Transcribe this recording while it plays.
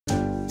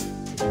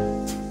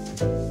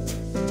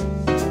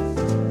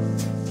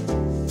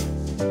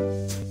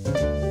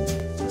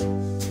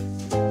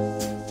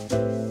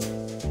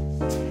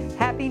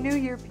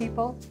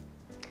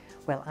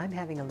Well, I'm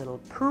having a little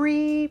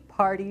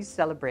pre-party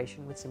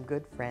celebration with some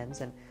good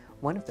friends, and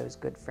one of those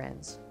good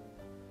friends,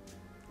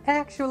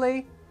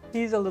 actually,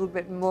 he's a little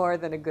bit more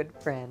than a good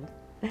friend,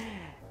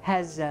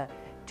 has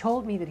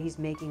told me that he's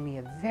making me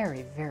a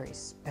very, very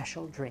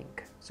special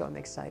drink. So I'm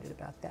excited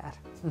about that.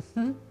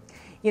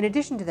 In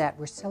addition to that,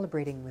 we're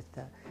celebrating with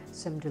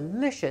some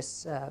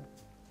delicious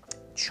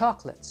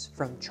chocolates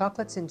from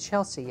Chocolates in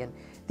Chelsea, and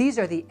these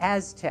are the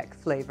Aztec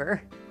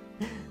flavor.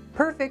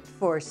 Perfect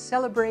for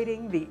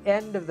celebrating the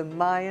end of the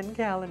Mayan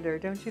calendar,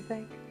 don't you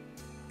think?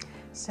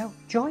 So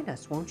join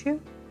us, won't you?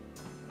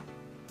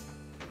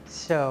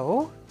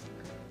 So,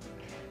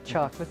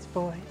 chocolates,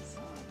 boys.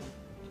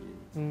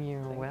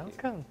 You're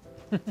welcome.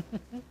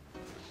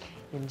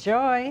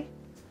 Enjoy.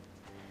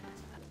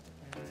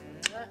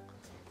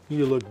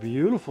 You look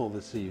beautiful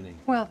this evening.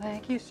 Well,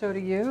 thank you. So do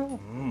you.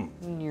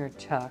 In your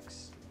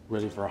tux.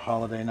 Ready for a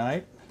holiday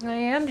night? I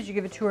am. Did you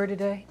give a tour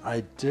today?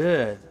 I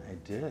did.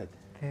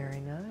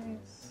 Very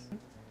nice.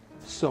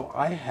 So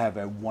I have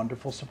a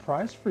wonderful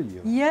surprise for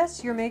you.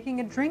 Yes, you're making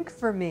a drink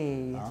for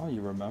me. Oh,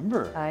 you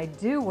remember? I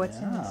do. What's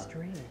in this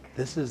drink?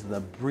 This is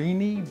the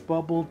Brini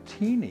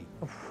Bubble-Tini.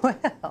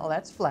 Well,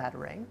 that's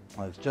flattering.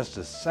 Well, it's just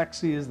as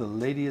sexy as the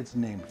lady it's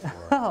named for.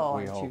 Oh,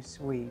 aren't you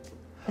sweet?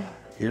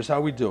 Here's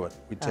how we do it.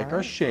 We take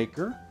our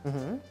shaker,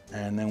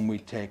 and then we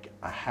take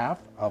a half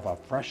of a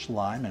fresh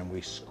lime and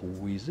we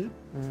squeeze it.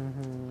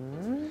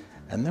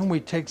 And then we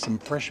take some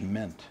fresh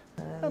mint.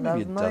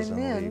 Maybe a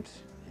dozen leaves.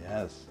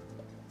 Yes.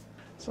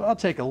 So I'll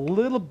take a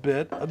little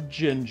bit of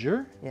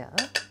ginger. Yeah.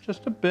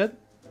 Just a bit.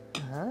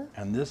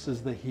 And this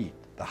is the heat,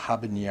 the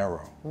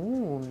habanero.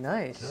 Ooh,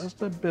 nice.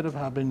 Just a bit of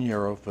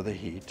habanero for the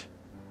heat.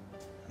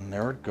 And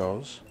there it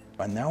goes.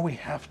 And now we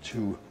have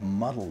to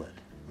muddle it.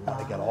 We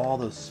gotta get all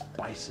those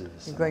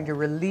spices. You're going to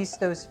release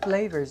those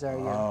flavors, are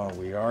you? Oh,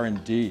 we are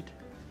indeed.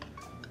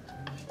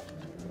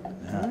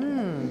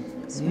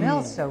 It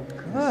smells so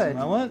good.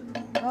 Smell it?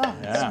 Oh,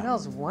 it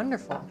smells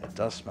wonderful. It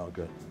does smell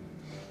good.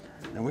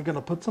 And we're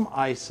gonna put some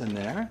ice in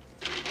there.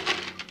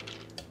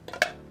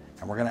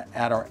 And we're gonna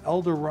add our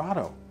El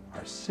Dorado,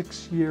 our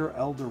 6-year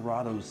El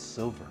Dorado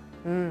Silver.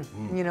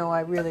 You know,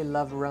 I really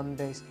love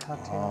rum-based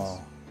cocktails.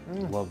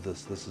 Oh, love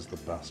this. This is the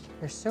best.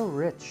 They're so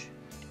rich.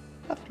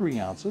 About 3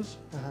 ounces.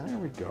 There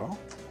we go.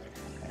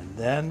 And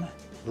then a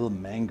little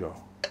mango.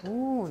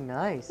 Ooh,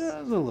 nice. Just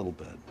a little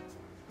bit.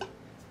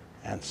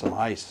 And some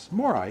ice.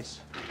 More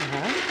ice.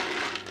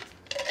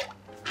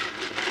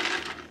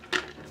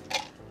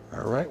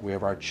 All right, we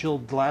have our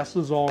chilled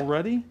glasses all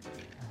ready.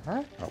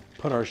 I'll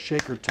put our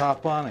shaker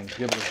top on and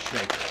give it a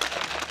shake.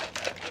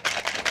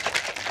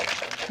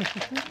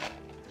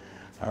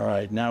 All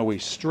right, now we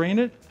strain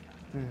it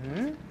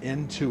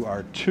into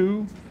our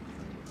 2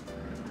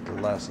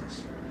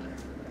 glasses.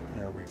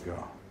 There we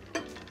go.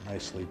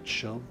 Nicely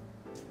chilled.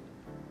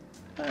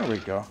 There we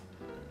go.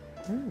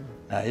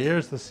 Now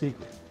here's the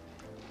secret.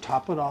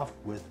 Top it off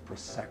with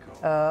Prosecco.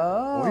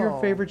 Oh. Or your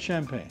favorite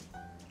champagne.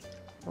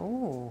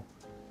 Oh.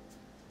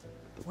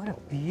 What a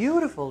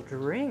beautiful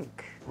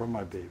drink. For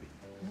my baby.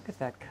 Look at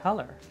that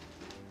color.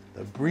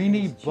 The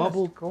Brini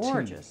Bubble-Tini.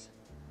 Gorgeous.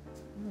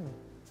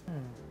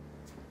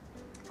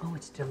 Oh,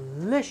 it's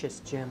delicious,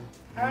 Jim.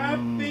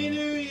 Happy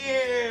New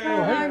Year!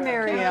 Oh, hi,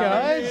 Mary Hey, Ellen.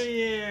 guys. Happy New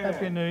Year!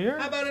 Happy New Year.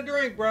 How about a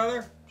drink,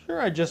 brother? Sure,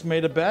 I just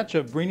made a batch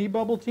of Brini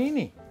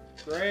Bubble-Tini.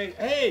 Great.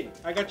 Hey,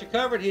 I got you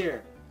covered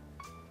here.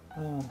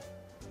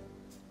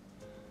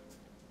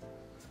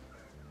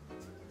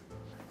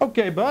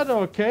 Okay, bud,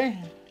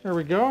 okay. Here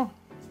we go.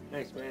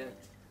 Thanks, man.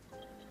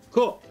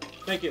 Cool.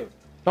 Thank you.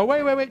 Oh,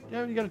 wait.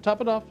 Yeah, you gotta top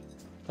it off.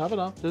 Top it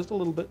off, just a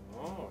little bit.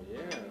 Oh, yeah.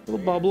 A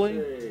little bubbly.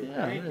 Fancy.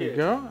 Yeah, Thank there you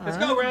go. Let's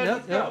All go, right.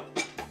 Red. Yep,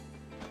 Let's go.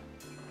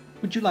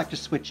 Would you like to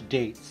switch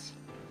dates?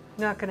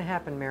 Not going to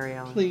happen, Mary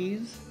Ellen.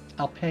 Please?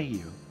 I'll pay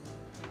you.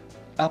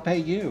 I'll pay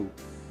you.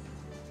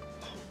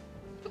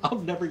 I'll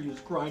never use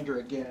Grindr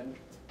again.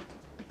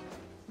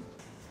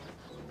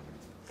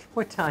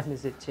 What time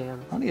is it,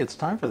 Jim? Honey, it's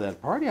time for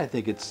that party. I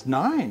think it's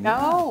 9.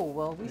 Oh,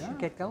 well, we should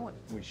get going.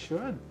 We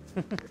should.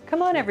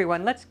 Come on,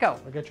 everyone, let's go.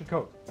 I'll get your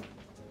coat.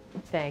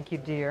 Thank you,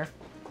 dear.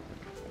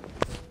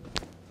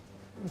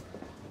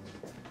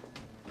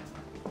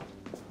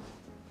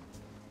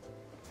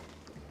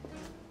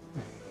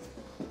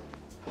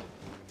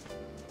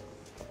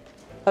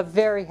 A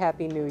very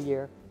happy New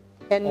Year,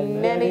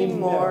 and many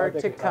more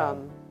to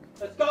come.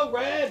 Let's go,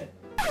 Red.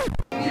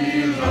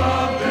 We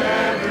loved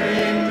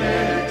every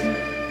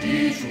minute,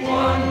 each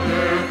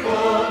wonder